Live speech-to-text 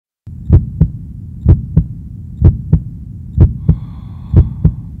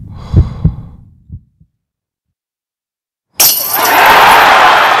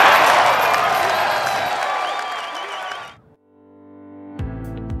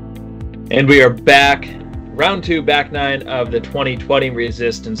And we are back. Round 2, back 9 of the 2020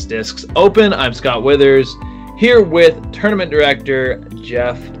 Resistance Discs Open. I'm Scott Withers, here with Tournament Director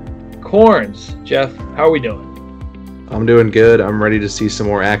Jeff Korns. Jeff, how are we doing? I'm doing good. I'm ready to see some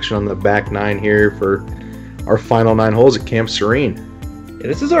more action on the back 9 here for our final 9 holes at Camp Serene. Yeah,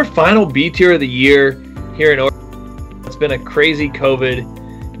 this is our final B tier of the year here in Oregon. It's been a crazy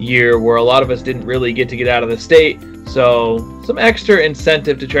COVID year where a lot of us didn't really get to get out of the state. So some extra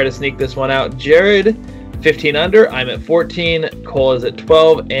incentive to try to sneak this one out. Jarod, 15 under. I'm at 14. Cole is at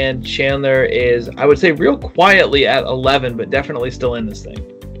 12. And Chandler is, I would say, real quietly at 11, but definitely still in this thing.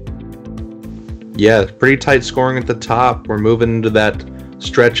 Yeah, pretty tight scoring at the top. We're moving into that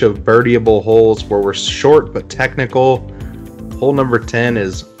stretch of birdieable holes where we're short but technical. Hole number 10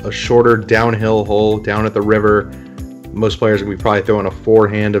 is a shorter downhill hole down at the river. Most players are going to be probably throwing a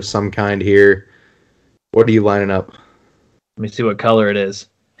forehand of some kind here. What are you lining up? Let me see what color it is.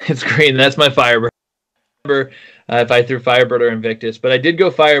 It's green. That's my Firebird. If I threw Firebird or Invictus, but I did go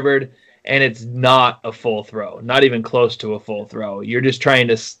Firebird, and it's not a full throw. Not even close to a full throw. You're just trying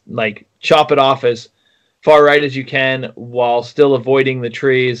to like chop it off as far right as you can while still avoiding the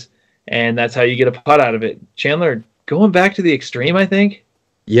trees, and that's how you get a putt out of it. Chandler, going back to the extreme, I think?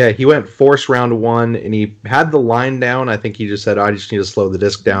 Yeah, he went force round 1, and he had the line down. I think he just said, I just need to slow the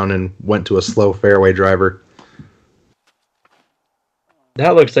disc down, and went to a slow fairway driver.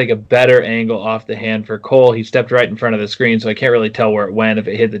 That looks like a better angle off the hand for Cole. He stepped right in front of the screen, so I can't really tell where it went, if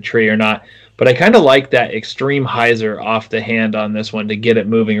it hit the tree or not. But I kind of like that extreme hyzer off the hand on this one to get it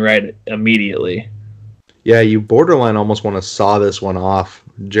moving right immediately. Yeah, you borderline almost want to saw this one off.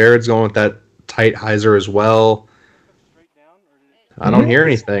 Jarod's going with that tight hyzer as well. I don't hear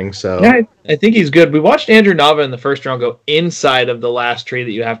anything, so... Yeah, I think he's good. We watched Andrew Nava in the first round go inside of the last tree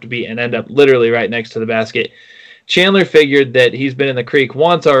that you have to beat and end up literally right next to the basket. Chandler figured that he's been in the creek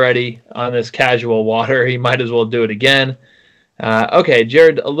once already on this casual water. He might as well do it again. Okay,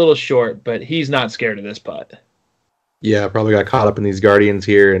 Jarod a little short, but he's not scared of this putt. Yeah, probably got caught up in these Guardians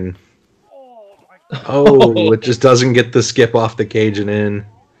here, and... Oh, it just doesn't get the skip off the cage and in.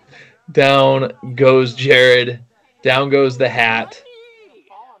 Down goes Jarod. Down goes the hat.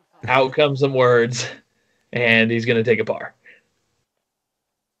 Out comes some words. And he's going to take a par.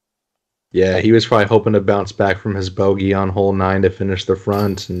 Yeah, he was probably hoping to bounce back from his bogey on hole 9 to finish the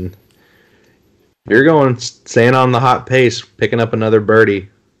front. And you're going, staying on the hot pace, picking up another birdie.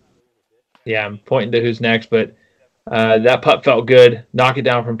 Yeah, I'm pointing to who's next, but that putt felt good. Knock it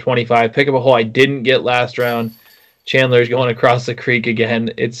down from 25. Pick up a hole I didn't get last round. Chandler's going across the creek again.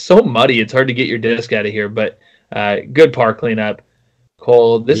 It's so muddy. It's hard to get your disc out of here, but good par cleanup.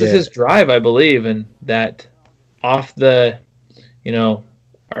 Cole, this is his drive, I believe, and that off the,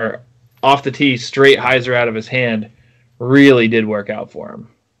 or off the tee, straight hyzer out of his hand really did work out for him.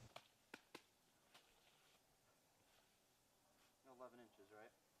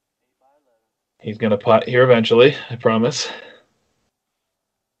 He's going to putt here eventually, I promise.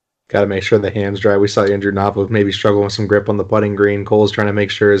 Got to make sure the hand's dry. We saw Andrew Nava maybe struggling with some grip on the putting green. Cole's trying to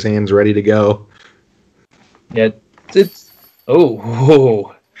make sure his hand's ready to go. Yeah, it's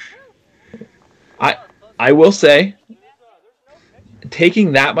I will say,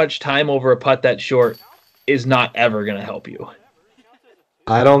 taking that much time over a putt that short is not ever going to help you.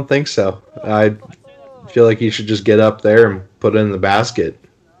 I don't think so. I feel like you should just get up there and put it in the basket.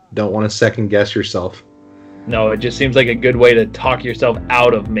 Don't want to second guess yourself. No, it just seems like a good way to talk yourself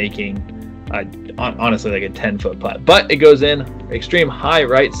out of making, honestly, like a 10-foot putt. But it goes in extreme high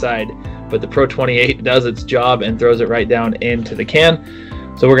right side, but the Pro 28 does its job and throws it right down into the can.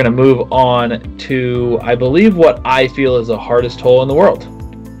 So we're going to move on to, I believe, what I feel is the hardest hole in the world.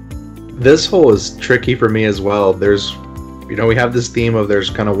 This hole is tricky for me as well. There's, we have this theme of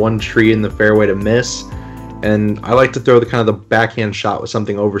there's kind of one tree in the fairway to miss, and I like to throw the kind of the backhand shot with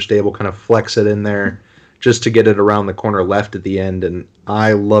something overstable, kind of flex it in there just to get it around the corner left at the end, and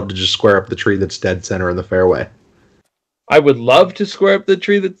I love to just square up the tree that's dead center in the fairway. I would love to square up the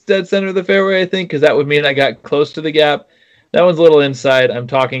tree that's dead center of the fairway, I think, because that would mean I got close to the gap. That one's a little inside. I'm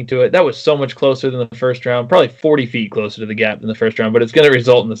talking to it. That was so much closer than the first round, probably 40 feet closer to the gap than the first round, but it's going to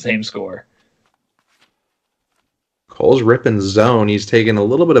result in the same score. Cole's ripping zone. He's taking a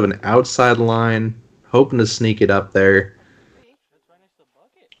little bit of an outside line, hoping to sneak it up there.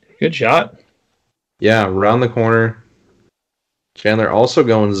 Good shot. Yeah, around the corner. Chandler also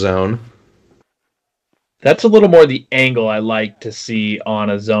going zone. That's a little more the angle I like to see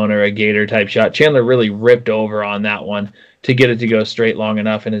on a zone or a gator type shot. Chandler really ripped over on that one to get it to go straight long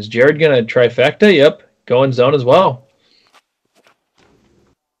enough. And is Jarod going to trifecta? Yep, going zone as well.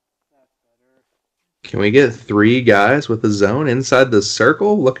 Can we get 3 guys with a zone inside the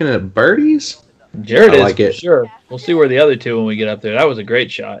circle looking at birdies? Jarod I is like for it. sure. We'll see where the other two when we get up there. That was a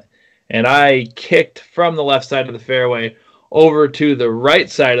great shot. And I kicked from the left side of the fairway over to the right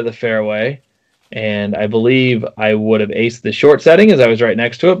side of the fairway. And I believe I would have aced the short setting as I was right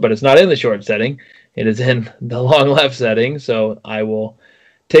next to it, but it's not in the short setting. It is in the long left setting. So I will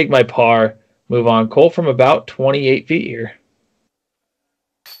take my par, move on. Cole from about 28 feet here.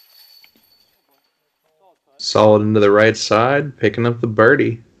 Solid into the right side, picking up the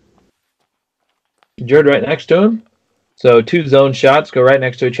birdie. Jarod right next to him. So 2 zone shots go right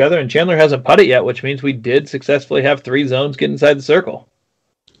next to each other, and Chandler hasn't putted yet, which means we did successfully have 3 zones get inside the circle.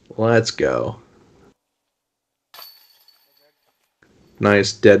 Let's go.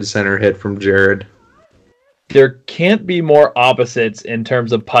 Nice dead center hit from Jarod. There can't be more opposites in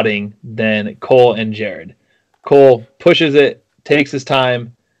terms of putting than Cole and Jarod. Cole pushes it, takes his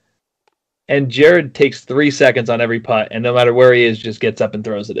time, and Jarod takes 3 seconds on every putt, and no matter where he is, just gets up and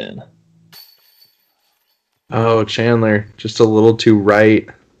throws it in. Oh, Chandler, just a little too right.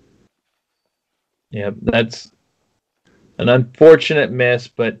 Yeah, that's an unfortunate miss,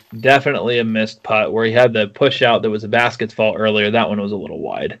 but definitely a missed putt where he had the push out that was a basket's fault earlier. That one was a little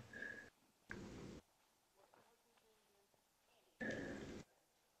wide.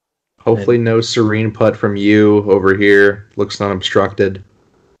 Hopefully no Serene putt from you over here. Looks unobstructed.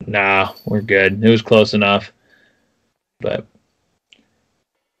 Nah, we're good. It was close enough. But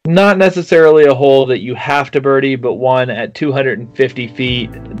not necessarily a hole that you have to birdie, but one at 250 feet.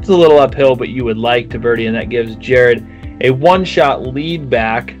 It's a little uphill, but you would like to birdie, and that gives Jarod a 1-shot lead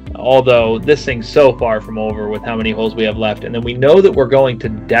back, although this thing's so far from over with how many holes we have left. And then we know that we're going to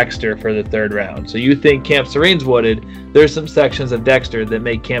Dexter for the 3rd round. So you think Camp Serene's wooded. There's some sections of Dexter that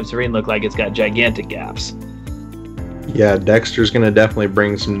make Camp Serene look like it's got gigantic gaps. Yeah, Dexter's going to definitely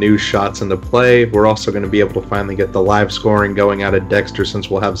bring some new shots into play. We're also going to be able to finally get the live scoring going out of Dexter since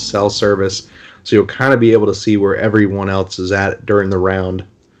we'll have cell service. So you'll kind of be able to see where everyone else is at during the round.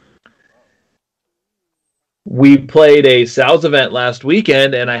 We played a Sal's event last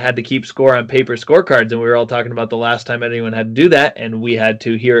weekend, and I had to keep score on paper scorecards, and we were all talking about the last time anyone had to do that, and we had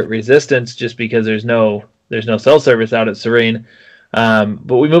to here at Resistance just because there's no cell service out at Serene.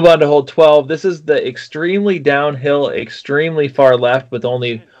 But we move on to hole 12. This is the extremely downhill, extremely far left with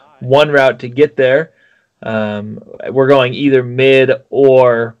only one route to get there. We're going either mid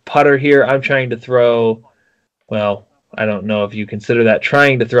or putter here. I'm trying to throw, well, I don't know if you consider that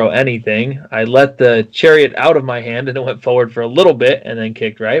trying to throw anything. I let the chariot out of my hand and it went forward for a little bit and then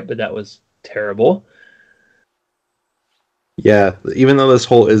kicked right, but that was terrible. Yeah, even though this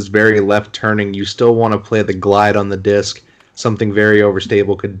hole is very left turning, you still want to play the glide on the disc. Something very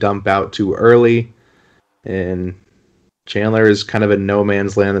overstable could dump out too early. And Chandler is kind of in no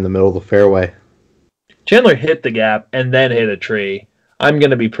man's land in the middle of the fairway. Chandler hit the gap and then hit a tree. I'm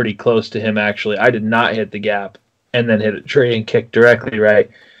going to be pretty close to him, actually. I did not hit the gap and then hit a tree and kicked directly right.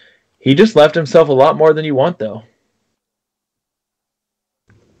 He just left himself a lot more than you want, though.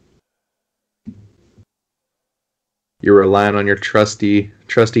 You're relying on your trusty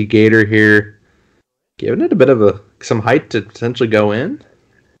gator here. Giving it a bit of some height to potentially go in.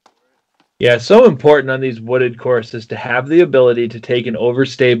 Yeah, so important on these wooded courses to have the ability to take an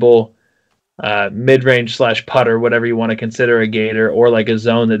overstable mid-range / putter, whatever you want to consider a gator, or like a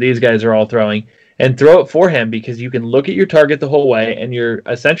zone that these guys are all throwing, and throw it for him because you can look at your target the whole way, and you're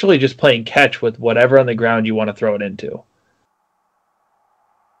essentially just playing catch with whatever on the ground you want to throw it into.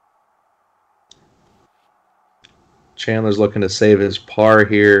 Chandler's looking to save his par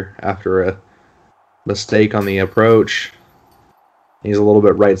here after a mistake on the approach. He's a little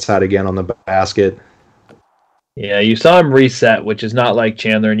bit right side again on the basket. Yeah, you saw him reset, which is not like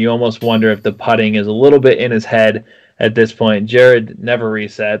Chandler, and you almost wonder if the putting is a little bit in his head at this point. Jarod never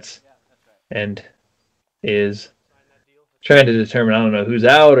resets and is trying to determine, I don't know, who's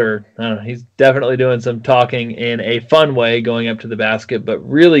out, or I don't know, he's definitely doing some talking in a fun way going up to the basket, but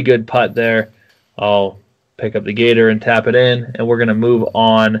really good putt there. I'll pick up the gator and tap it in, and we're going to move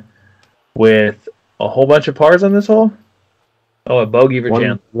on with a whole bunch of pars on this hole. Oh, a bogey for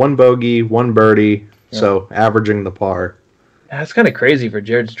Chandler. One bogey, one birdie, yeah. So averaging the par. That's kind of crazy for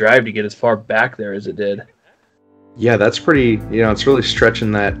Jarod's drive to get as far back there as it did. Yeah, that's pretty, it's really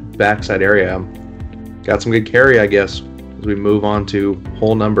stretching that backside area. Got some good carry, I guess, as we move on to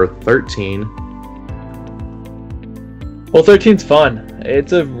hole number 13. Hole 13's fun.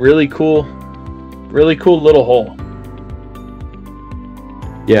 It's a really cool little hole.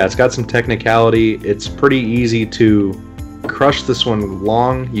 Yeah, it's got some technicality. It's pretty easy to crush this one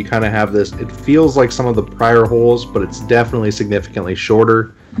long. You kind of have this, it feels like some of the prior holes, but it's definitely significantly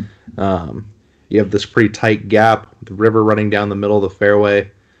shorter. You have this pretty tight gap, the river running down the middle of the fairway.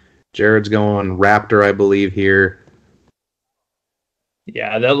 Jarod's going Raptor, I believe, here.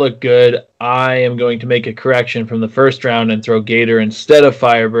 Yeah, that looked good. I am going to make a correction from the first round and throw Gator instead of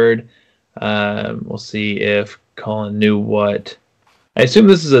Firebird. We'll see if Colin knew what. I assume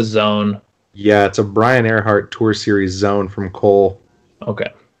this is a zone. Yeah, it's a Brian Earhart Tour Series zone from Cole. Okay.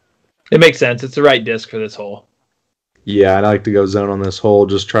 It makes sense. It's the right disc for this hole. Yeah, I'd like to go zone on this hole.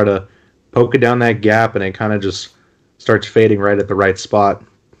 Just try to poke it down that gap, and it kind of just starts fading right at the right spot.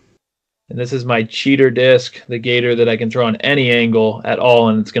 And this is my cheater disc, the Gator that I can throw on any angle at all,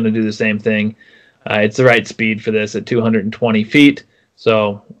 and it's going to do the same thing. It's the right speed for this at 220 feet.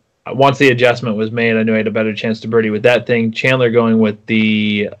 So once the adjustment was made, I knew I had a better chance to birdie with that thing. Chandler going with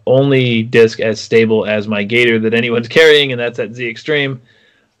the only disc as stable as my Gator that anyone's carrying, and that's at Z Extreme.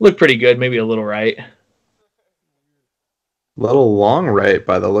 Looked pretty good, maybe a little right. A little long right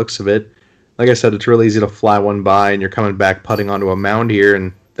by the looks of it. Like I said, it's really easy to fly one by, and you're coming back putting onto a mound here,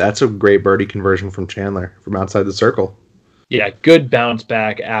 and that's a great birdie conversion from Chandler from outside the circle. Yeah, good bounce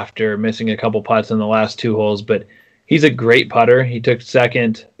back after missing a couple putts in the last two holes, but he's a great putter. He took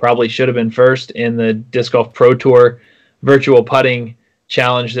second, probably should have been first in the Disc Golf Pro Tour virtual putting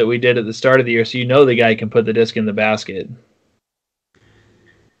challenge that we did at the start of the year, so you know the guy can put the disc in the basket.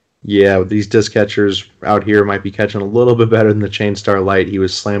 Yeah, with these disc catchers out here might be catching a little bit better than the Chain Star Light. He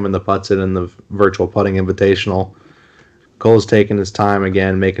was slamming the putts in the virtual putting invitational. Cole's taking his time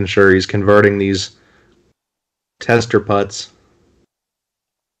again, making sure he's converting these tester putts.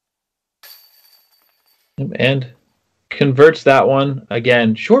 And converts that one.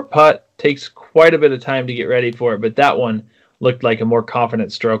 Again, short putt, takes quite a bit of time to get ready for it, but that one looked like a more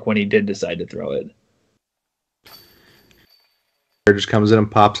confident stroke when he did decide to throw it. Just comes in and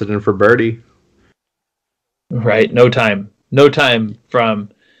pops it in for birdie. Right, no time. No time from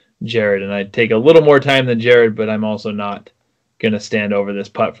Jarod, and I take a little more time than Jarod, but I'm also not going to stand over this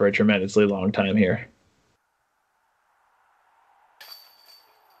putt for a tremendously long time here.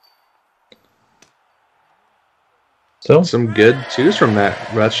 So some good twos from that.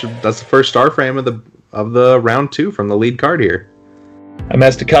 That's the first star frame of the round two from the lead card here. I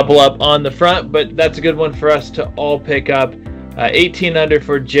messed a couple up on the front, but that's a good one for us to all pick up. 18 under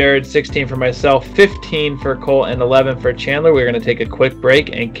for Jarod, 16 for myself, 15 for Cole, and 11 for Chandler. We're going to take a quick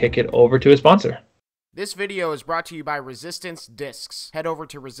break and kick it over to a sponsor. This video is brought to you by Resistance Discs. Head over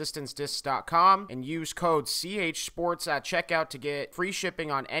to resistancediscs.com and use code CHSports at checkout to get free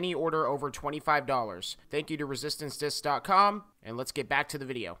shipping on any order over $25. Thank you to resistancediscs.com, and let's get back to the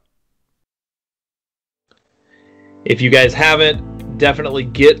video. If you guys haven't, definitely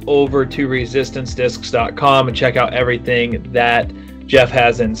get over to resistancediscs.com and check out everything that Jeff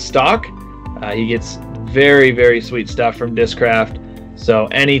has in stock. He gets very, very sweet stuff from Discraft. So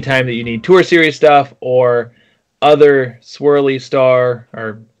anytime that you need Tour Series stuff or other swirly star,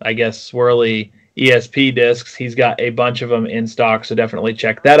 or I guess swirly ESP discs, he's got a bunch of them in stock, so definitely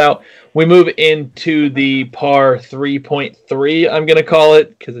check that out. We move into the par 3.3, I'm going to call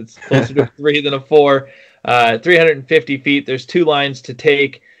it, because it's closer to a 3 than a 4. 350 feet. There's two lines to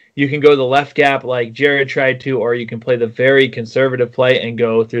take. You can go the left gap like Jarod tried to, or you can play the very conservative play and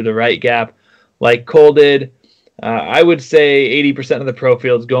go through the right gap like Cole did. I would say 80% of the pro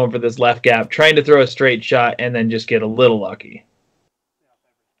field's going for this left gap, trying to throw a straight shot and then just get a little lucky.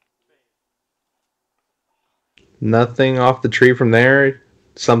 Nothing off the tree from there.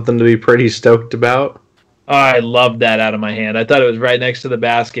 Something to be pretty stoked about. I loved that out of my hand. I thought it was right next to the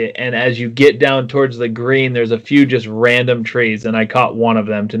basket, and as you get down towards the green, there's a few just random trees, and I caught one of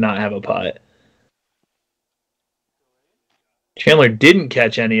them to not have a putt. Chandler didn't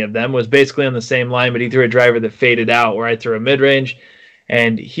catch any of them, was basically on the same line, but he threw a driver that faded out where I threw a mid-range,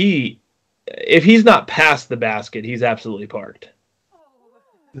 and if he's not past the basket, he's absolutely parked.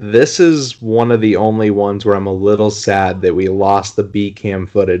 This is one of the only ones where I'm a little sad that we lost the B cam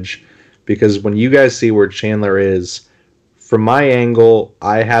footage, because when you guys see where Chandler is, from my angle,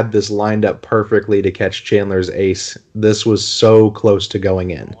 I had this lined up perfectly to catch Chandler's ace. This was so close to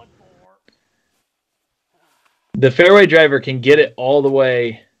going in. The fairway driver can get it all the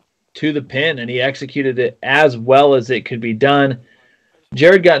way to the pin, and he executed it as well as it could be done.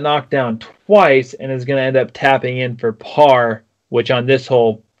 Jarod got knocked down twice and is going to end up tapping in for par, which on this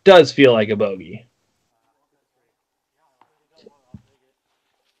hole does feel like a bogey.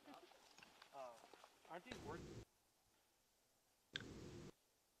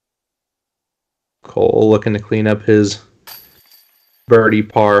 Cole looking to clean up his birdie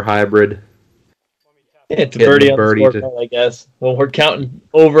par hybrid. It's a Hitting birdie the on the birdie scorecard, I guess. When we're counting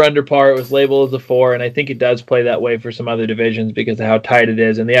over under par, it was labeled as a 4, and I think it does play that way for some other divisions because of how tight it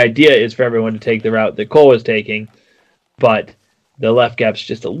is. And the idea is for everyone to take the route that Cole was taking, but the left gap's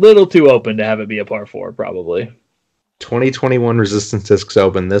just a little too open to have it be a par 4, probably. 2021 Resistance Discs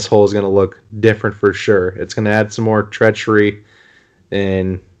Open. This hole is going to look different for sure. It's going to add some more treachery,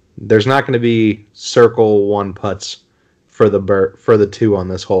 and there's not going to be circle one putts for the 2 on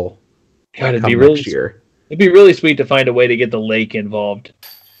this hole. God, come next year. It'd be really sweet to find a way to get the lake involved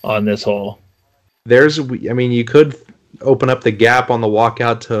on this hole. You could open up the gap on the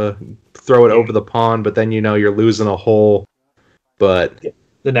walkout to throw it over the pond, but then you're losing a hole. But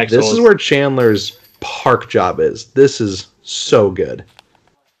this is where Chandler's park job is. This is so good.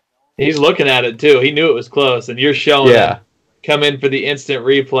 He's looking at it too. He knew it was close, and you're showing him come in for the instant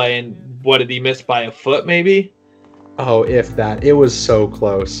replay. And what did he miss by a foot, maybe? Oh, if that. It was so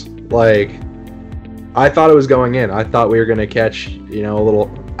close. Like, I thought it was going in. I thought we were going to catch, a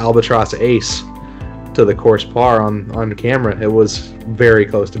little albatross ace to the course par on camera. It was very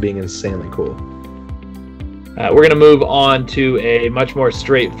close to being insanely cool. We're going to move on to a much more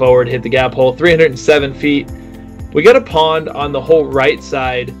straightforward hit the gap hole, 307 feet. We got a pond on the whole right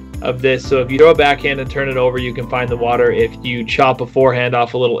side of this, so if you throw a backhand and turn it over, you can find the water. If you chop a forehand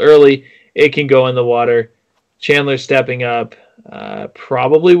off a little early, it can go in the water. Chandler stepping up,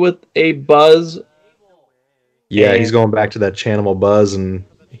 probably with a buzz. Yeah, he's going back to that Chanimal buzz, and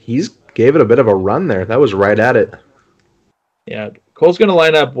he's gave it a bit of a run there. That was right at it. Yeah, Cole's going to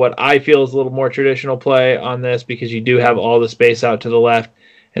line up what I feel is a little more traditional play on this because you do have all the space out to the left,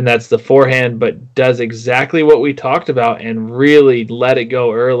 and that's the forehand, but does exactly what we talked about and really let it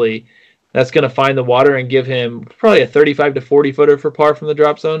go early. That's going to find the water and give him probably a 35 to 40 footer for par from the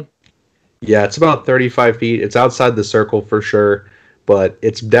drop zone. Yeah, it's about 35 feet. It's outside the circle for sure, but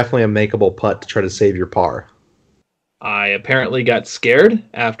it's definitely a makeable putt to try to save your par. I apparently got scared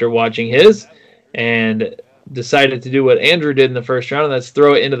after watching his and decided to do what Andrew did in the first round, and that's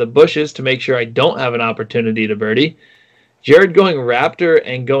throw it into the bushes to make sure I don't have an opportunity to birdie. Jarod going Raptor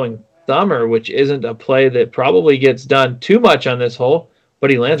and going Thumber, which isn't a play that probably gets done too much on this hole,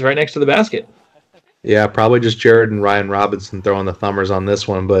 but he lands right next to the basket. Yeah, probably just Jarod and Ryan Robinson throwing the thumbers on this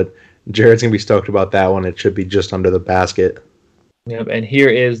one, but Jared's going to be stoked about that one. It should be just under the basket. Yep, and here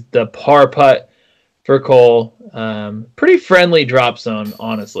is the par putt for Cole. Pretty friendly drop zone,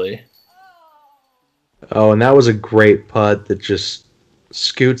 honestly. Oh, and that was a great putt that just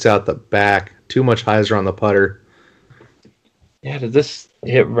scoots out the back. Too much hyzer on the putter. Yeah, does this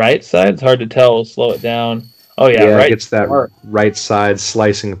hit right side? It's hard to tell. Slow it down. Oh, yeah, right. It gets that right side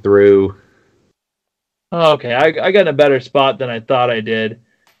slicing through. Oh, okay, I got in a better spot than I thought I did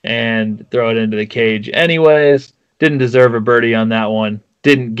and throw it into the cage anyways. Didn't deserve a birdie on that one.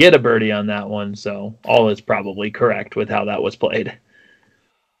 Didn't get a birdie on that one, so all is probably correct with how that was played.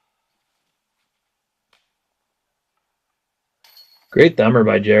 Great thumber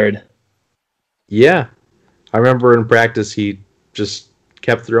by Jarod. Yeah. I remember in practice he just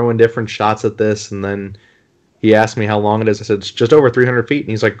kept throwing different shots at this, and then he asked me how long it is. I said, it's just over 300 feet. And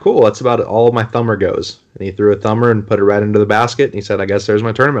he's like, cool, that's about all my thumber goes. And he threw a thumber and put it right into the basket, and he said, I guess there's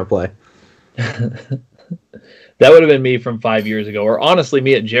my tournament play. That would have been me from 5 years ago, or honestly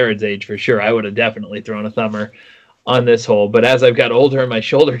me at Jared's age for sure. I would have definitely thrown a thumber on this hole. But as I've got older and my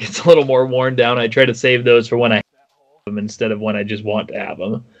shoulder gets a little more worn down, I try to save those for when I have them instead of when I just want to have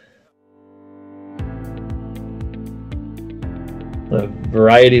them. A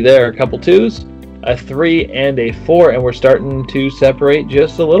variety there, a couple twos, a 3 and a 4, and we're starting to separate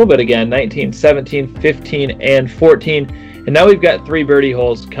just a little bit again. 19, 17, 15, and 14. And now we've got 3 birdie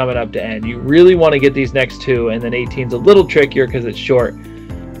holes coming up to end. You really want to get these next 2, and then 18's a little trickier because it's short.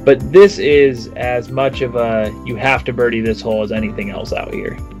 But this is as much of a you have to birdie this hole as anything else out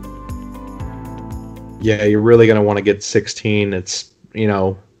here. Yeah, you're really going to want to get 16. It's,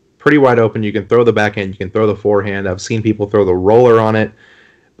 pretty wide open. You can throw the backhand, you can throw the forehand. I've seen people throw the roller on it,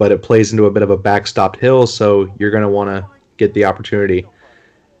 but it plays into a bit of a backstopped hill, so you're going to want to get the opportunity.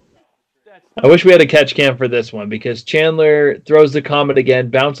 I wish we had a catch cam for this one because Chandler throws the Comet again,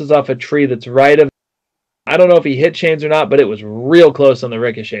 bounces off a tree that's right of. I don't know if he hit chains or not, but it was real close on the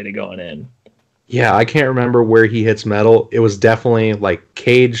ricochet to going in. Yeah, I can't remember where he hits metal. It was definitely like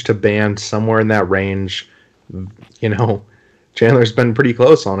cage to band, somewhere in that range. Chandler's been pretty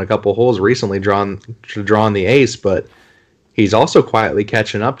close on a couple holes recently, drawing the ace, but he's also quietly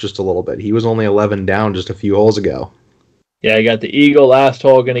catching up just a little bit. He was only 11 down just a few holes ago. Yeah, I got the Eagle last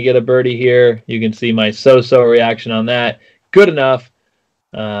hole, going to get a birdie here. You can see my so-so reaction on that. Good enough.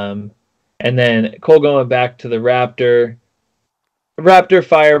 And then Cole going back to the Raptor. Raptor,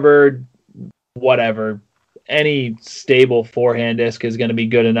 Firebird, whatever. Any stable forehand disc is going to be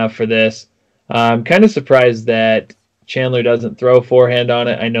good enough for this. I'm kind of surprised that Chandler doesn't throw forehand on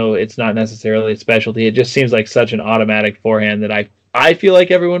it. I know it's not necessarily a specialty. It just seems like such an automatic forehand that I feel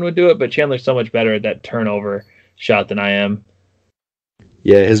like everyone would do it, but Chandler's so much better at that turnover shot than I am.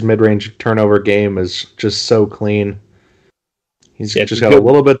 Yeah, his mid-range turnover game is just so clean. He's just got a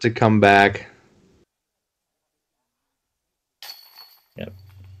little bit to come back. Yep.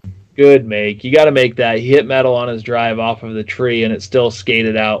 Good make. You got to make that. He hit metal on his drive off of the tree, and it still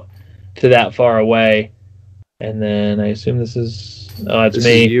skated out to that far away. And then I assume this is... Oh, it's me.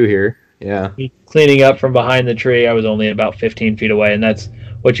 This is you here. Yeah. Cleaning up from behind the tree. I was only about 15 feet away, and that's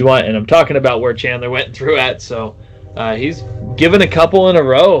what you want. And I'm talking about where Chandler went through at, so he's given a couple in a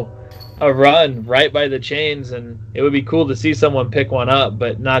row a run right by the chains, and it would be cool to see someone pick one up,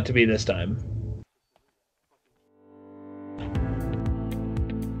 but not to be this time.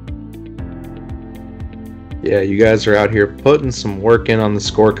 Yeah, you guys are out here putting some work in on the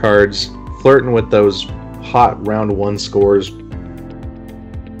scorecards, flirting with those hot round one scores.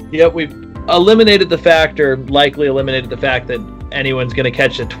 Yep, we've eliminated the fact, or likely eliminated the fact, that anyone's going to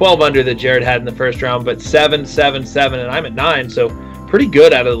catch the 12 under that Jarod had in the first round, but 7, 7, 7, and I'm at 9, so pretty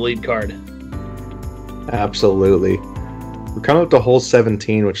good out of the lead card. Absolutely. We're coming up to hole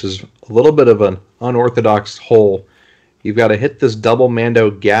 17, which is a little bit of an unorthodox hole. You've got to hit this double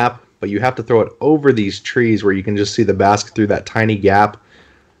Mando gap, but you have to throw it over these trees where you can just see the basket through that tiny gap.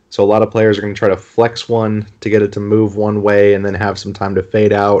 So a lot of players are going to try to flex one to get it to move one way and then have some time to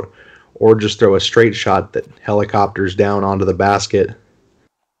fade out, or just throw a straight shot that helicopters down onto the basket.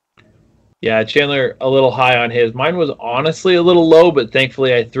 Yeah, Chandler a little high on his. Mine was honestly a little low, but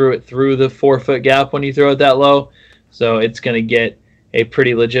thankfully I threw it through the 4-foot gap when you throw it that low. So it's going to get a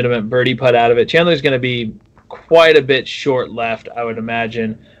pretty legitimate birdie putt out of it. Chandler's going to be quite a bit short left, I would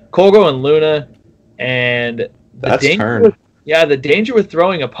imagine. Colgo and Luna, and that's turn. The danger with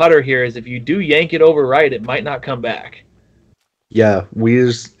throwing a putter here is if you do yank it over right, it might not come back. Yeah,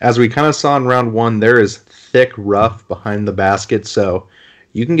 as we kind of saw in round one, there is thick rough behind the basket, so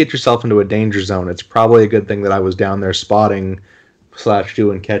you can get yourself into a danger zone. It's probably a good thing that I was down there spotting /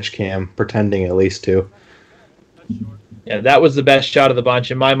 doing catch cam, pretending at least to. Yeah, that was the best shot of the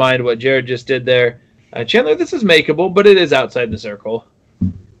bunch. In my mind, what Jarod just did there. Chandler, this is makeable, but it is outside the circle.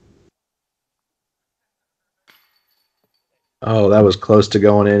 Oh, that was close to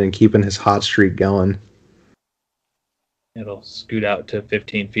going in and keeping his hot streak going. It'll scoot out to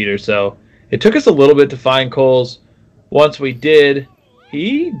 15 feet or so. It took us a little bit to find Coles. Once we did,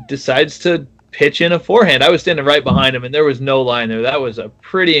 he decides to pitch in a forehand. I was standing right behind him, and there was no line there. That was a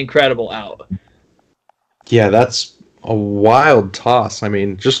pretty incredible out. Yeah, that's a wild toss. I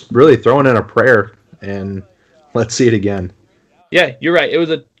mean, just really throwing in a prayer, and let's see it again. Yeah, you're right. It was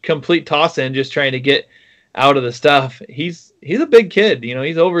a complete toss-in, just trying to get out of the stuff. He's a big kid. You know,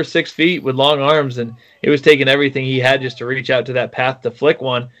 he's over 6 feet with long arms, and it was taking everything he had just to reach out to that path to flick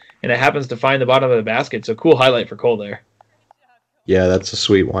one, and it happens to find the bottom of the basket. So cool highlight for Cole there. Yeah, that's a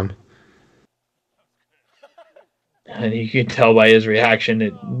sweet one. And you can tell by his reaction,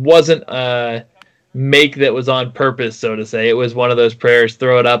 it wasn't a make that was on purpose, so to say. It was one of those prayers,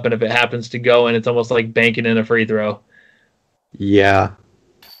 throw it up, and if it happens to go in, it's almost like banking in a free throw. Yeah.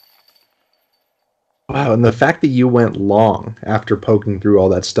 Wow, and the fact that you went long after poking through all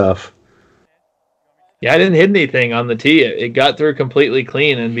that stuff. Yeah, I didn't hit anything on the tee. It got through completely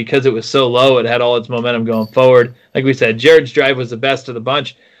clean, and because it was so low, it had all its momentum going forward. Like we said, Jarod's drive was the best of the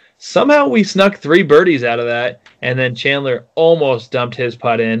bunch. Somehow we snuck 3 birdies out of that, and then Chandler almost dumped his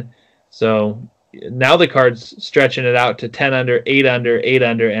putt in. So now the card's stretching it out to 10 under, 8 under, 8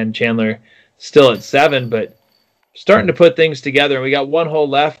 under, and Chandler still at 7, but starting to put things together. And we got 1 hole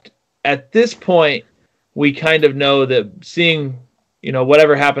left. At this point, we kind of know that seeing,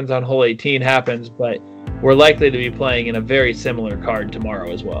 whatever happens on hole 18 happens, but we're likely to be playing in a very similar card tomorrow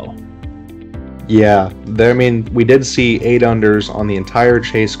as well. Yeah, we did see 8 unders on the entire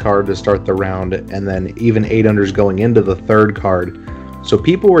chase card to start the round, and then even 8 unders going into the third card. So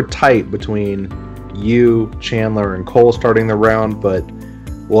people were tight between you, Chandler, and Cole starting the round, but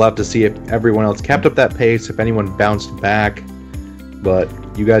we'll have to see if everyone else kept up that pace, if anyone bounced back. But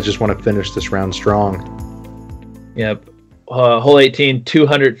you guys just want to finish this round strong. Yep. Hole 18,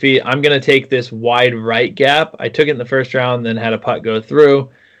 200 feet. I'm going to take this wide right gap. I took it in the first round, then had a putt go through.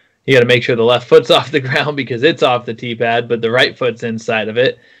 You got to make sure the left foot's off the ground because it's off the tee pad, but the right foot's inside of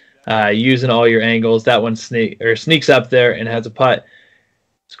it. Using all your angles. That one sneaks up there and has a putt.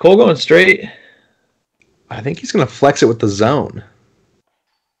 Is Cole going straight? I think he's going to flex it with the zone.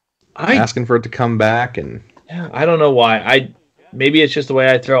 Asking for it to come back. And yeah, I don't know why. maybe it's just the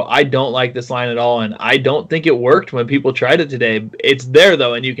way I throw. I don't like this line at all, and I don't think it worked when people tried it today. It's there,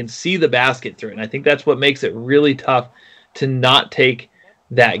 though, and you can see the basket through it, and I think that's what makes it really tough to not take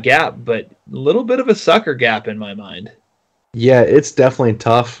that gap, but a little bit of a sucker gap in my mind. Yeah, it's definitely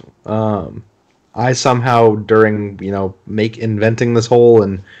tough. I somehow, during, inventing this hole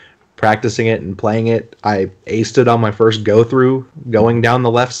and practicing it and playing it, I aced it on my first go-through, going down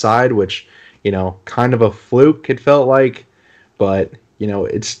the left side, which, kind of a fluke, it felt like. But,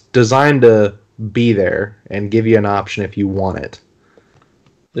 it's designed to be there and give you an option if you want it.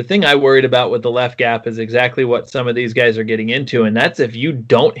 The thing I worried about with the left gap is exactly what some of these guys are getting into, and that's if you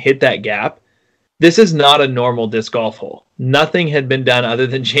don't hit that gap. This is not a normal disc golf hole. Nothing had been done other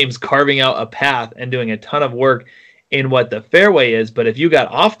than James carving out a path and doing a ton of work in what the fairway is. But if you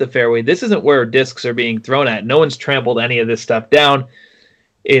got off the fairway, this isn't where discs are being thrown at. No one's trampled any of this stuff down.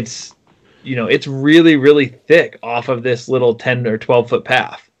 It's, it's really, really thick off of this little 10 or 12-foot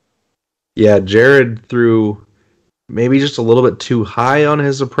path. Yeah, Jarod threw maybe just a little bit too high on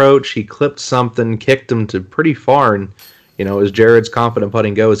his approach. He clipped something, kicked him to pretty far, and as Jarod's confident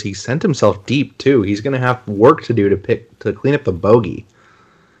putting goes, he sent himself deep too. He's going to have work to do to clean up the bogey.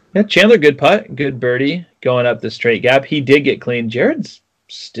 Yeah, Chandler, good putt, good birdie, going up the straight gap. He did get clean. Jarod's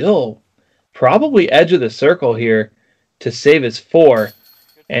still probably edge of the circle here to save his 4.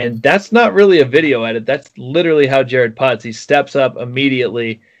 And that's not really a video edit. That's literally how Jarod putts. He steps up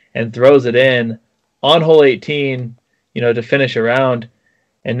immediately and throws it in on hole 18, to finish a round.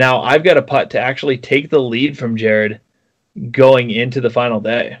 And now I've got a putt to actually take the lead from Jarod going into the final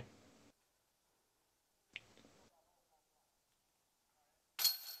day.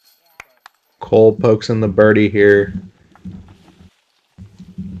 Cole pokes in the birdie here.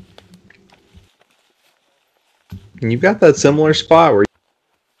 And you've got that similar spot where you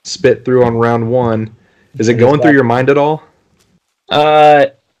spit through on round 1. Is it going through your mind at all?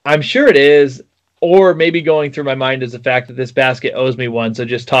 I'm sure it is. Or maybe going through my mind is the fact that this basket owes me one, so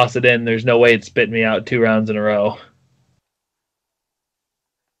just toss it in. There's no way it's spitting me out 2 rounds in a row.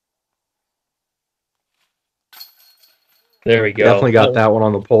 There we go. Definitely got that one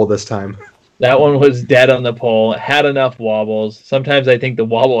on the pole this time. That one was dead on the pole. It had enough wobbles. Sometimes I think the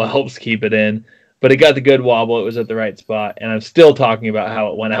wobble helps keep it in, but it got the good wobble. It was at the right spot, and I'm still talking about how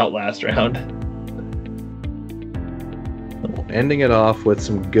it went out last round. Ending it off with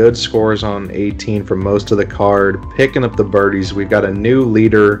some good scores on 18 for most of the card. Picking up the birdies. We've got a new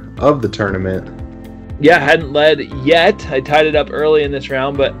leader of the tournament. Yeah, hadn't led yet. I tied it up early in this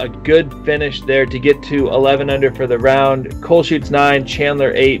round, but a good finish there to get to 11 under for the round. Cole shoots 9,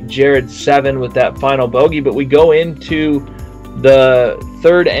 Chandler 8, Jarod 7 with that final bogey. But we go into the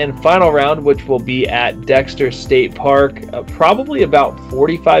third and final round, which will be at Dexter State Park, probably about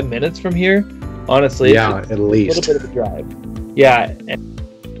 45 minutes from here, honestly. Yeah, at least. A little bit of a drive. Yeah, and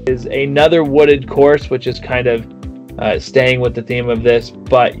it is another wooded course, which is kind of staying with the theme of this,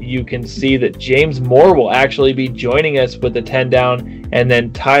 but you can see that James Moore will actually be joining us with the 10 down, and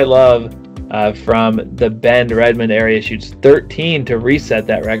then Ty Love from the Bend Redmond area shoots 13 to reset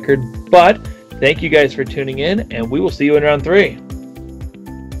that record. But thank you guys for tuning in, and we will see you in round 3.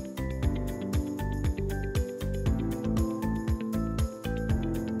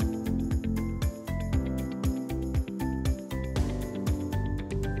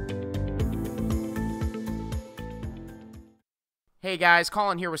 Hey guys,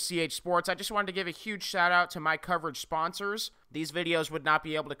 Colin here with CH Sports. I just wanted to give a huge shout out to my coverage sponsors. These videos would not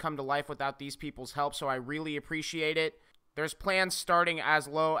be able to come to life without these people's help, so I really appreciate it. There's plans starting as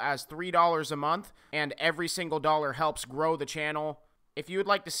low as $3 a month, and every single dollar helps grow the channel. If you would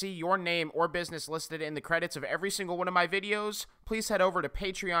like to see your name or business listed in the credits of every single one of my videos, please head over to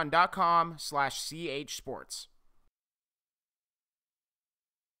patreon.com/chsports.